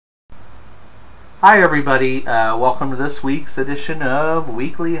Hi everybody, welcome to this week's edition of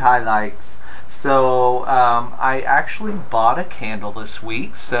Weekly Highlights. So I actually bought a candle this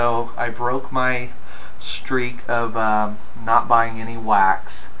week, so I broke my streak of not buying any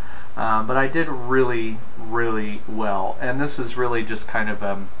wax. But I did really well, and this is really just kind of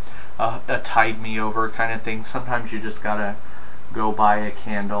a tide me over kind of thing. Sometimes you just gotta go buy a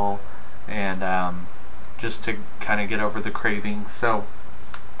candle and just to kind of get over the craving. So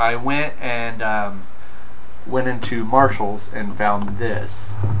I went and went into Marshall's and found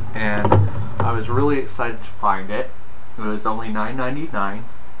this, and I was really excited to find it. It was only $9.99,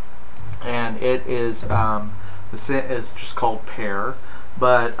 and it is the scent is just called Pear,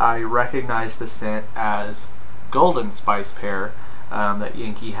 but I recognized the scent as Golden Spice Pear that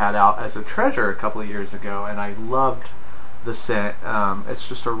Yankee had out as a treasure a couple of years ago, and I loved the scent. It's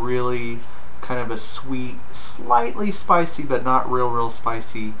just a really kind of a sweet, slightly spicy, but not real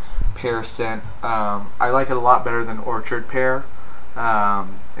spicy pear scent. I like it a lot better than Orchard Pear.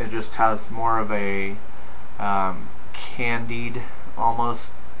 It just has more of a candied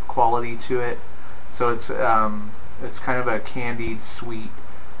almost quality to it. So it's kind of a candied, sweet,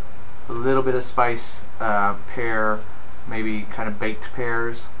 a little bit of spice pear, maybe kind of baked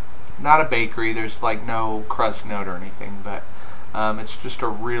pears. Not a bakery. There's like no crust note or anything, but it's just a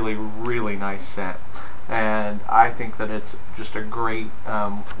really nice scent, and I think that it's just a great,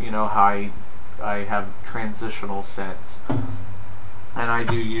 you know how I have transitional scents, and I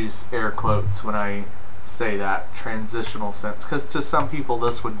do use air quotes when I say that, transitional scents, because to some people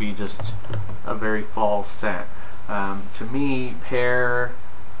this would be just a very fall scent. To me, pear,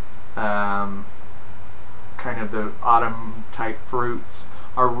 kind of the autumn type fruits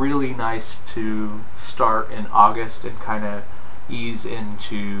are really nice to start in August and kind of ease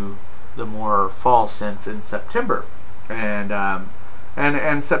into the more fall scents in September, and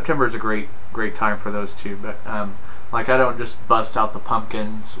September is a great time for those too. But like, I don't just bust out the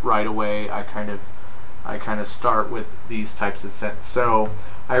pumpkins right away. I kind of start with these types of scents. So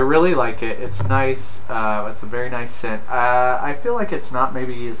I really like it. It's nice. It's a very nice scent. I feel like it's not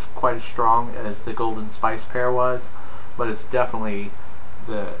maybe as quite as strong as the Golden Spice Pear was, but it's definitely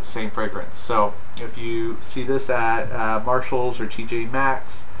the same fragrance. So if you see this at Marshall's or TJ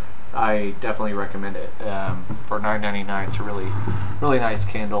Maxx, I definitely recommend it. For $9.99, it's a really nice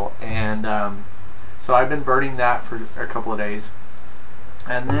candle, and so I've been burning that for a couple of days,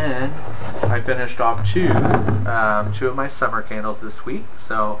 and then I finished off two of my summer candles this week.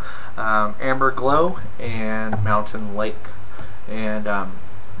 So Amber Glow and Mountain Lake, and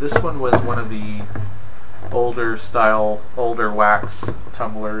this one was one of the older wax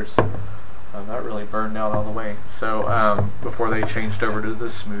tumblers. That really burned out all the way. So before they changed over to the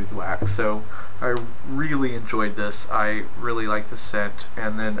smooth wax. So I really enjoyed this. I really like the scent.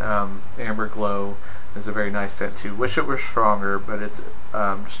 And then Amber Glow is a very nice scent too. Wish it was stronger, but it's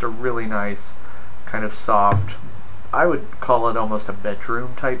just a really nice, kind of soft, I would call it almost a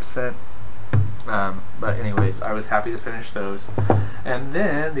bedroom type scent. But anyways, I was happy to finish those. And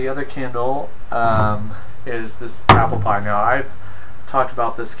then the other candle is this apple pie. Now, I've talked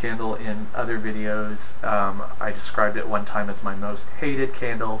about this candle in other videos. I described it one time as my most hated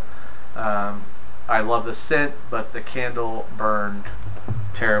candle. I love the scent, but the candle burned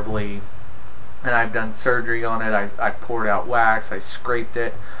terribly, and I've done surgery on it. I poured out wax, I scraped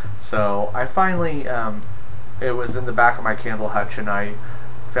it. So I finally, it was in the back of my candle hutch, and I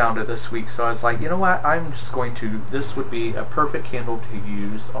found it this week. So I was like, you know what, I'm just going to, this would be a perfect candle to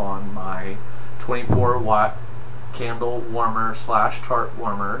use on my 24-watt candle warmer / tart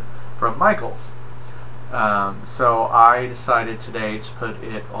warmer from Michaels. So I decided today to put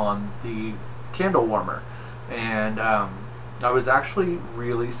it on the candle warmer, and I was actually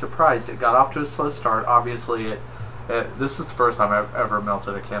really surprised. It got off to a slow start. Obviously, this is the first time I've ever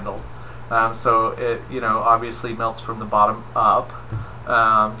melted a candle, so it, you know, obviously melts from the bottom up.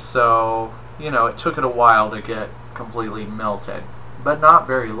 So, you know, it took it a while to get completely melted, but not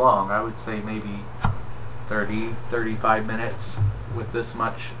very long. I would say maybe 30-35 minutes with this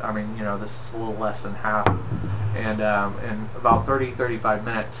much. I mean, you know, this is a little less than half, and in about 30-35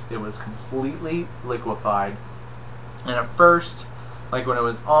 minutes it was completely liquefied. And at first, like when it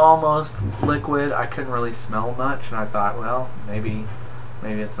was almost liquid, I couldn't really smell much, and I thought, well, maybe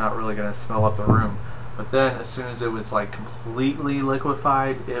it's not really going to smell up the room. But then as soon as it was like completely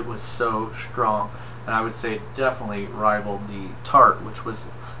liquefied, it was so strong, and I would say it definitely rivaled the tart, which was,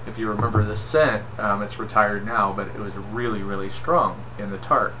 if you remember the scent, it's retired now, but it was really strong in the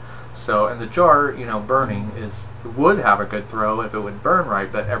tart. So, and the jar, you know, burning would have a good throw if it would burn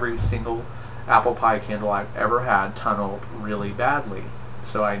right, but every single apple pie candle I've ever had tunneled really badly.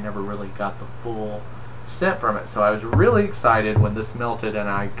 so I never really got the full scent from it. So I was really excited when this melted and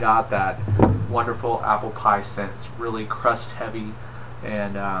I got that wonderful apple pie scent. It's really crust heavy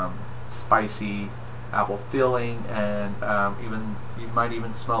and spicy apple filling, and even you might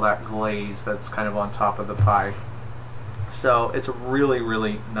even smell that glaze that's kind of on top of the pie. So it's really,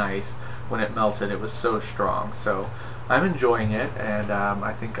 really nice. When it melted, it was so strong. So I'm enjoying it, and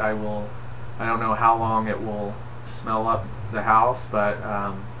I think I will. I don't know how long it will smell up the house, but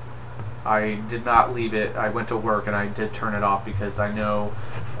I did not leave it. I went to work and I did turn it off because I know,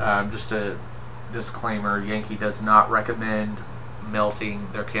 just a disclaimer, Yankee does not recommend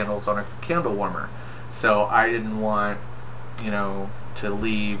melting their candles on a candle warmer. So I didn't want, you know, to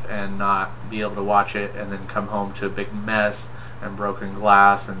leave and not be able to watch it and then come home to a big mess and broken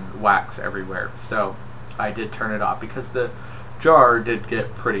glass and wax everywhere. So I did turn it off because the jar did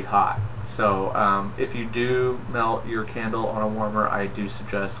get pretty hot. So if you do melt your candle on a warmer, I do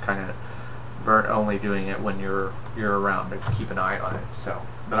suggest kind of burnt only doing it when you're around to keep an eye on it. So,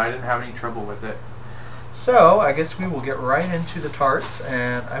 but I didn't have any trouble with it. So I guess we will get right into the tarts,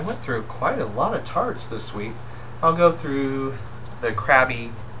 and I went through quite a lot of tarts this week. I'll go through the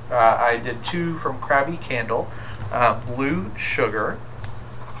Krabby. I did 2 from Krabby Candle, Blue Sugar.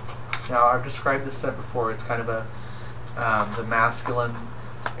 Now I've described this scent before. It's kind of a the masculine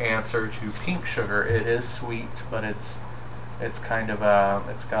answer to Pink Sugar. It is sweet, but it's kind of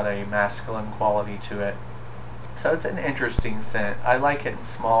it's got a masculine quality to it. So it's an interesting scent. I like it in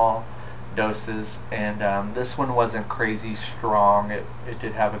small doses, and this one wasn't crazy strong. It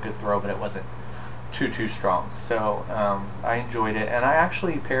did have a good throw, but it wasn't too strong. So I enjoyed it, and I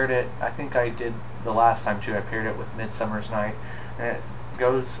actually paired it. I think I did the last time too. I paired it with Midsummer's Night, and it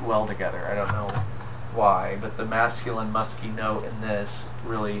goes well together. I don't know why, but the masculine musky note in this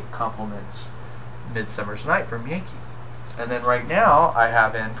really complements Midsummer's Night from Yankee. And then right now I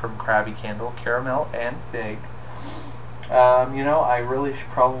have in from Krabby Candle Caramel and Fig. You know, I really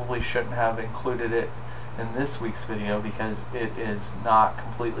probably shouldn't have included it in this week's video because it is not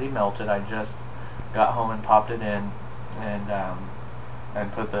completely melted. I just got home and popped it in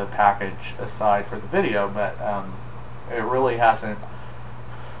and put the package aside for the video, but it really hasn't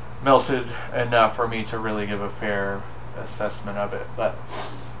melted enough for me to really give a fair assessment of it. But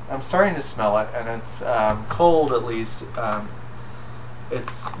I'm starting to smell it, and it's cold at least.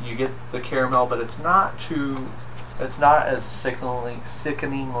 You get the caramel, but it's not as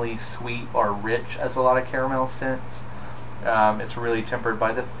sickeningly sweet or rich as a lot of caramel scents. It's really tempered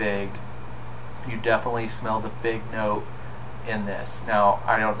by the fig. You definitely smell the fig note in this. Now,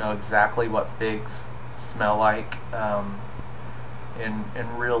 I don't know exactly what figs smell like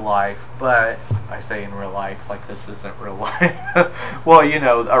in real life, but I say in real life like this isn't real life. Well, you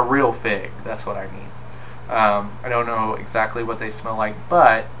know, a real fig, that's what I mean. I don't know exactly what they smell like,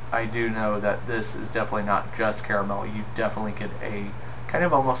 but I do know that this is definitely not just caramel. You definitely get a kind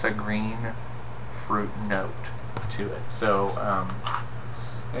of almost a green fruit note to it. So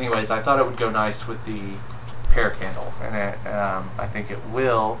anyways, I thought it would go nice with the pear candle, and I think it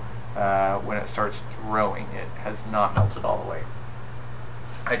will when it starts throwing. It has not melted all the way.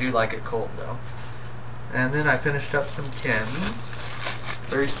 I do like it cold though. And then I finished up some Kim's.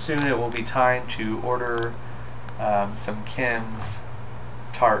 Very soon it will be time to order some Kim's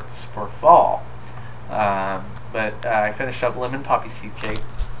tarts for fall. But I finished up Lemon Poppy Seed Cake.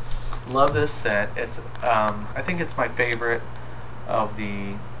 Love this scent. It's I think it's my favorite of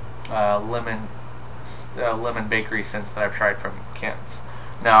the lemon bakery scents that I've tried from Kim's.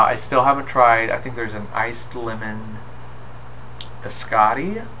 Now I still haven't tried. I think there's an iced lemon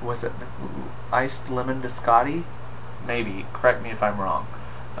biscotti. Was it iced lemon biscotti? Maybe. Correct me if I'm wrong.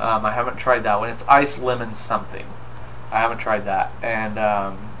 I haven't tried that one. It's iced lemon something. I haven't tried that. And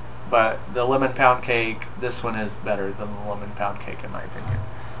but the lemon pound cake, this one is better than the lemon pound cake in my opinion.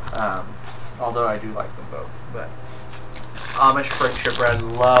 Although I do like them both. But Amish Friendship Bread,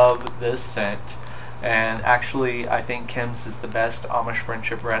 love this scent. And actually, I think Kim's is the best Amish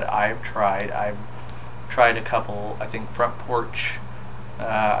Friendship Bread I've tried. I've tried a couple. I think Front Porch.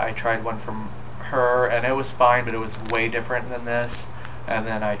 I tried one from her, and it was fine, but it was way different than this. And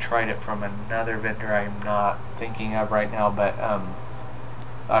then I tried it from another vendor I'm not thinking of right now, but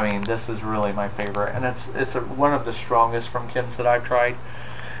I mean, this is really my favorite, and it's one of the strongest from Kim's that I've tried,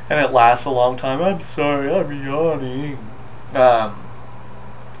 and it lasts a long time. I'm sorry, I'm yawning.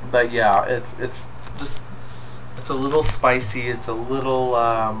 But yeah, it's just a little spicy. It's a little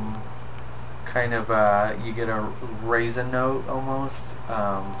kind of you get a raisin note almost.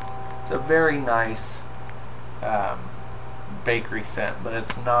 It's a very nice bakery scent, but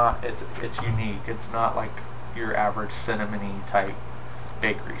it's not. It's unique. It's not like your average cinnamony type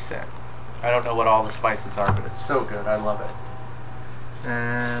bakery scent. I don't know what all the spices are, but it's so good. I love it.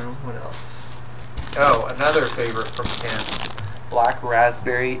 And what else? Oh, another favorite from Kent's, black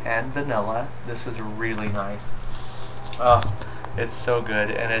raspberry and vanilla. This is really nice. Oh, it's so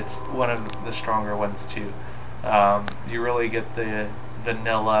good, and it's one of the stronger ones too. You really get the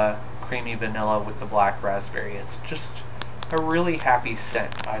vanilla, creamy vanilla with the black raspberry. It's just a really happy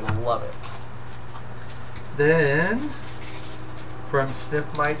scent. I love it. Then, from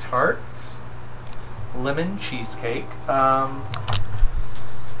Sniff My Tarts, lemon cheesecake.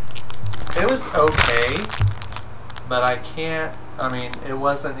 It was okay, but it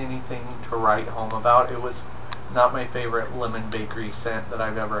wasn't anything to write home about. It was not my favorite lemon bakery scent that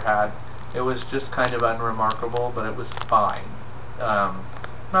I've ever had. It was just kind of unremarkable, but it was fine. I'm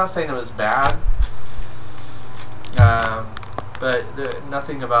not saying it was bad, but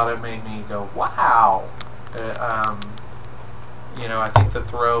nothing about it made me go, wow. I think the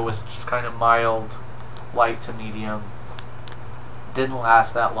throw was just kind of mild, light to medium. Didn't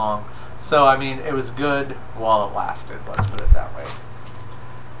last that long. So, it was good while it lasted, let's put it that way.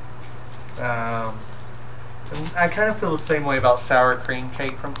 And I kind of feel the same way about sour cream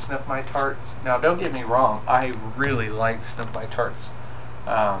cake from Sniff My Tarts. Now, don't get me wrong, I really like Sniff My Tarts.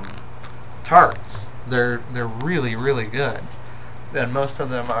 Tarts. They're really, really good. And most of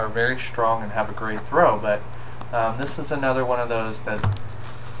them are very strong and have a great throw, but this is another one of those that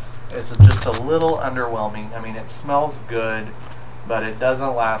is just a little underwhelming. It smells good, but it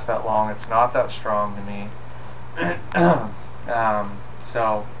doesn't last that long. It's not that strong to me.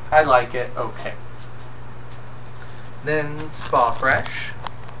 So I like it okay. Then Spa Fresh.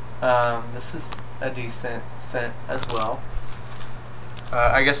 This is a decent scent as well.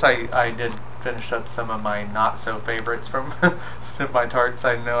 I guess I did finish up some of my not so favorites from Sniff My Tarts.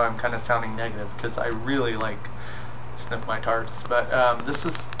 I know I'm kind of sounding negative because I really like Sniff My Tarts, but this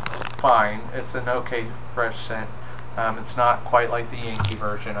is fine. It's an okay fresh scent. It's not quite like the Yankee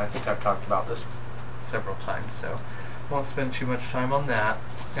version. I think I've talked about this several times, so won't spend too much time on that.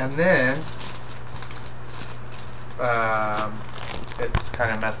 And then it's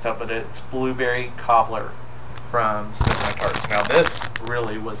kind of messed up, but it's blueberry cobbler from Sniff My Tarts. Now this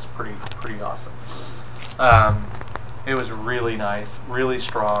really was pretty awesome. It was really nice, really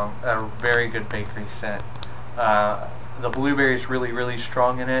strong, a very good bakery scent. The blueberry's really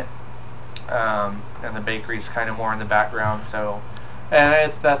strong in it, and the bakery's kind of more in the background. So,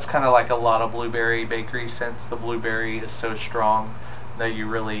 and that's kind of like a lot of blueberry bakery scents. The blueberry is so strong that you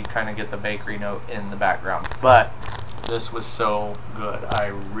really kind of get the bakery note in the background. But this was so good. I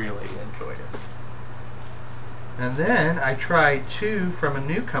really enjoyed it. And then I tried two from a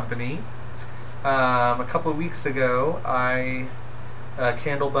new company. A couple of weeks ago, a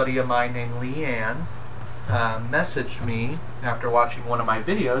candle buddy of mine named Leanne messaged me after watching one of my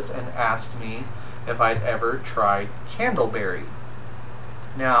videos and asked me if I'd ever tried Candleberry.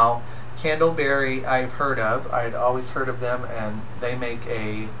 Now, Candleberry I've heard of. I'd always heard of them, and they make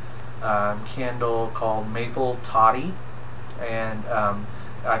a candle called Maple Toddy, and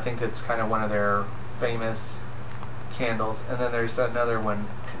I think it's kind of one of their famous candles. And then there's another one,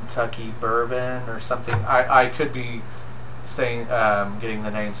 Kentucky Bourbon or something. I could be saying getting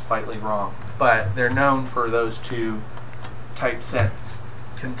the name slightly wrong, but they're known for those two type scents.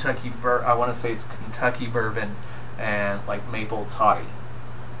 I want to say it's Kentucky Bourbon and like Maple Toddy,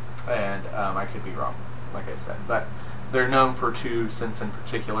 and I could be wrong, like I said, but they're known for two scents in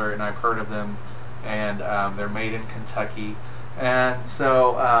particular, and I've heard of them, and they're made in Kentucky, and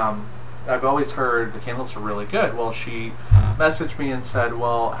so I've always heard the candles are really good. Well, she messaged me and said,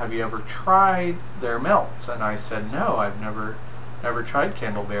 well, have you ever tried their melts? And I said, no, I've never tried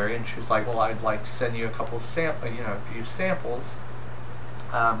Candleberry. And she was like, well, I'd like to send you a couple of a few samples,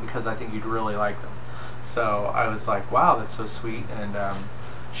 because I think you'd really like them. So I was like, wow, that's so sweet. And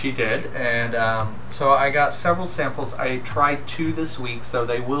she did. And so I got several samples. I tried two this week, so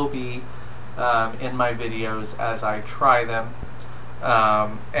they will be in my videos as I try them.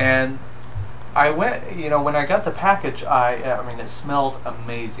 And I went, when I got the package, I mean, it smelled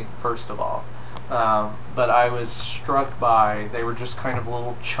amazing, first of all. But I was struck by, they were just kind of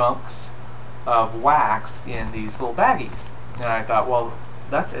little chunks of wax in these little baggies. And I thought, well,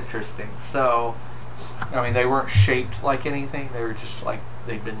 that's interesting. So, I mean, they weren't shaped like anything. They were just like,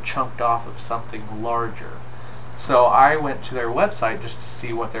 they'd been chunked off of something larger. So I went to their website just to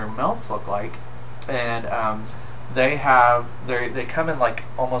see what their melts look like. And they come in like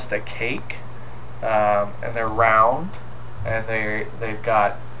almost a cake. And they're round, and they've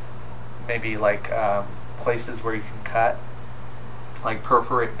got maybe like places where you can cut, like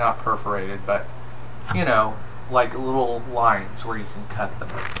not perforated, but like little lines where you can cut them.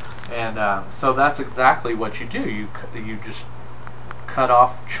 And so that's exactly what you do. You just cut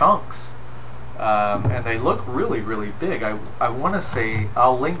off chunks. And they look really, really big. I want to say,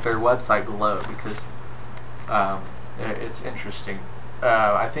 I'll link their website below because it's interesting.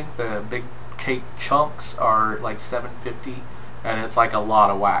 I think the big cake chunks are like $7.50, and it's like a lot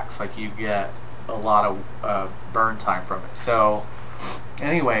of wax. Like you get a lot of burn time from it. So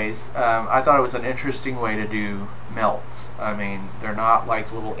anyways, I thought it was an interesting way to do melts. I mean, they're not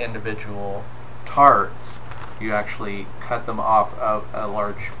like little individual tarts. You actually cut them off of a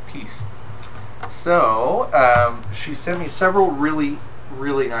large piece. So she sent me several really,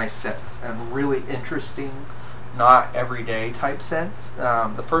 really nice scents and really interesting, not everyday type scents.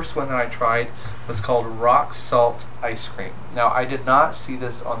 The first one that I tried was called Rock Salt Ice Cream. Now, I did not see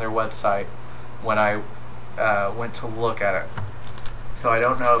this on their website when I went to look at it. So I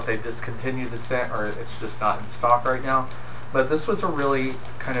don't know if they discontinued the scent or it's just not in stock right now. But this was a really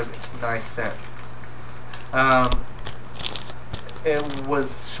kind of nice scent. It was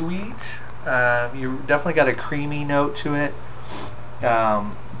sweet. You definitely got a creamy note to it.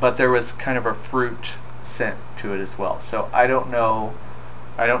 But there was kind of a fruit scent to it as well. So I don't know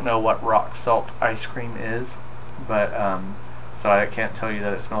what rock salt ice cream is, but so I can't tell you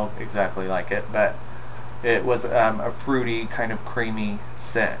that it smelled exactly like it, but it was a fruity kind of creamy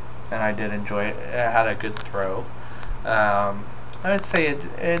scent, and I did enjoy it. It had a good throw. I would say it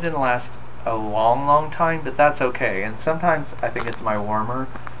didn't last a long time, but that's okay. And sometimes I think it's my warmer.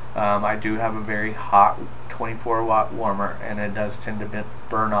 I do have a very hot 24-watt warmer, and it does tend to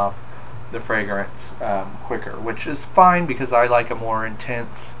burn off the fragrance quicker, which is fine because I like a more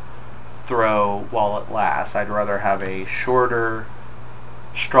intense throw while it lasts. I'd rather have a shorter,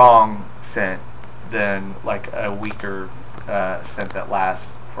 strong scent than like a weaker scent that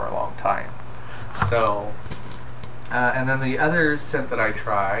lasts for a long time. So, and then the other scent that I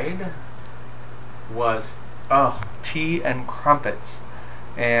tried was Tea and Crumpets,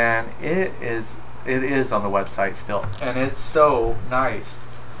 and it is on the website still, and it's so nice.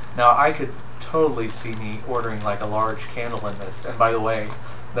 Now I could totally see me ordering like a large candle in this, and by the way,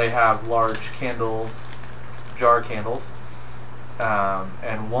 they have large jar candles,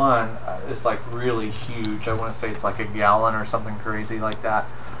 and one is like really huge. I want to say it's like a gallon or something crazy like that,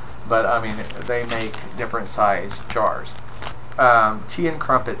 but I mean they make different size jars. Tea and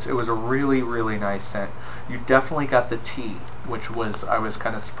Crumpets, it was a really, really nice scent. You definitely got the tea, which was, I was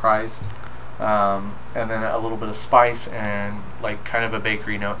kind of surprised, and then a little bit of spice and like kind of a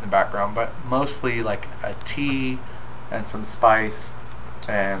bakery note in the background, but mostly like a tea and some spice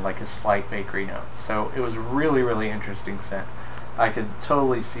and like a slight bakery note. So it was really, really interesting scent. I could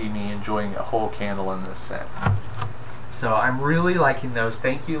totally see me enjoying a whole candle in this scent. So I'm really liking those.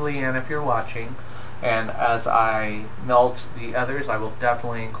 Thank you, Leanne, if you're watching. And as I melt the others, I will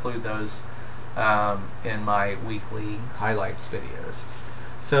definitely include those in my weekly highlights videos.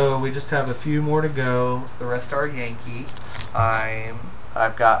 So we just have a few more to go. The rest are Yankee.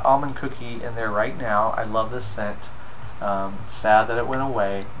 I've got Almond Cookie in there right now. I love this scent. Sad that it went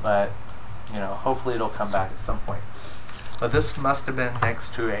away, but you know, hopefully it'll come back at some point. But this must have been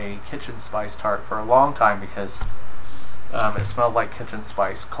next to a Kitchen Spice tart for a long time because it smelled like Kitchen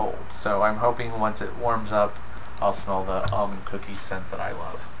Spice cold. So I'm hoping once it warms up, I'll smell the Almond Cookie scent that I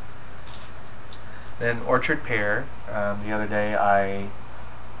love. Then Orchard Pear. The other day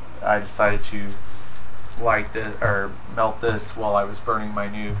I decided to light this or melt this while I was burning my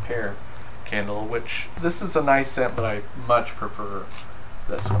new pear candle, which this is a nice scent, but I much prefer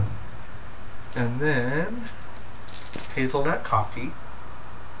this one. And then Hazelnut Coffee.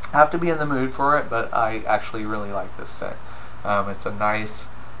 I have to be in the mood for it, but I actually really like this scent. It's a nice,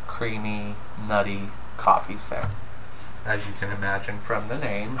 creamy, nutty coffee scent, as you can imagine from the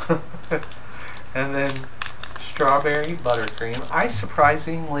name. And then Strawberry Buttercream. I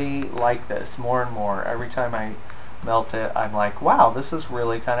surprisingly like this more and more. Every time I melt it, I'm like, wow, this is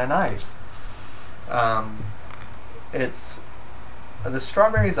really kind of nice. The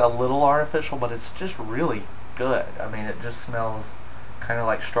strawberry's a little artificial, but it's just really good. I mean, it just smells kind of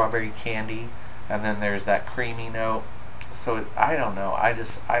like strawberry candy, and then there's that creamy note. So I don't know, I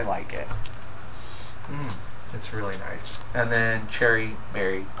like it. It's really nice. And then Cherry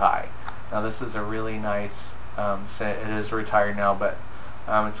Berry Pie. Now this is a really nice scent. It is retired now, but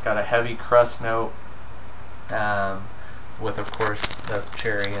it's got a heavy crust note with, of course, the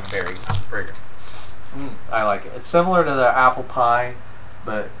cherry and berry fragrance. I like it. It's similar to the apple pie,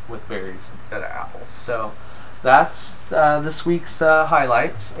 but with berries instead of apples. So that's this week's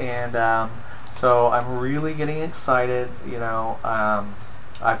highlights, and so I'm really getting excited. You know,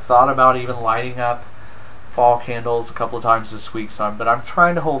 I've thought about even lighting up fall candles a couple of times this week, but I'm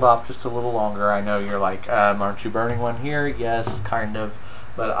trying to hold off just a little longer. I know you're like, aren't you burning one here? Yes, kind of.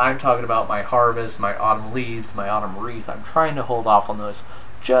 But I'm talking about my harvest, my autumn leaves, my autumn wreath. I'm trying to hold off on those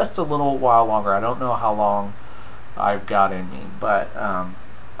just a little while longer. I don't know how long I've got in me, but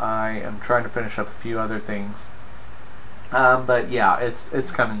I am trying to finish up a few other things. But yeah,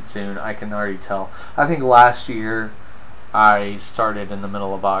 it's coming soon. I can already tell. I think last year I started in the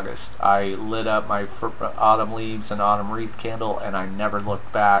middle of August. I lit up my autumn leaves and autumn wreath candle, and I never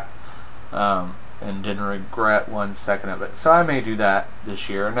looked back, and didn't regret 1 second of it. So I may do that this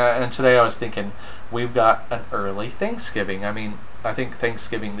year. And today I was thinking, we've got an early Thanksgiving. I mean, I think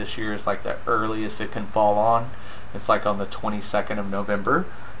Thanksgiving this year is like the earliest it can fall on. It's like on the 22nd of November.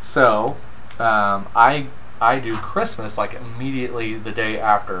 So I do Christmas like immediately the day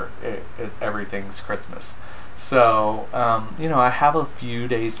after everything's Christmas. So, I have a few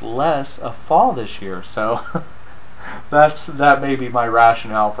days less of fall this year, so that may be my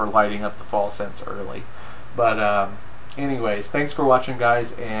rationale for lighting up the fall scents early. But anyways, thanks for watching,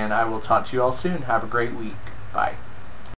 guys, and I will talk to you all soon. Have a great week. Bye.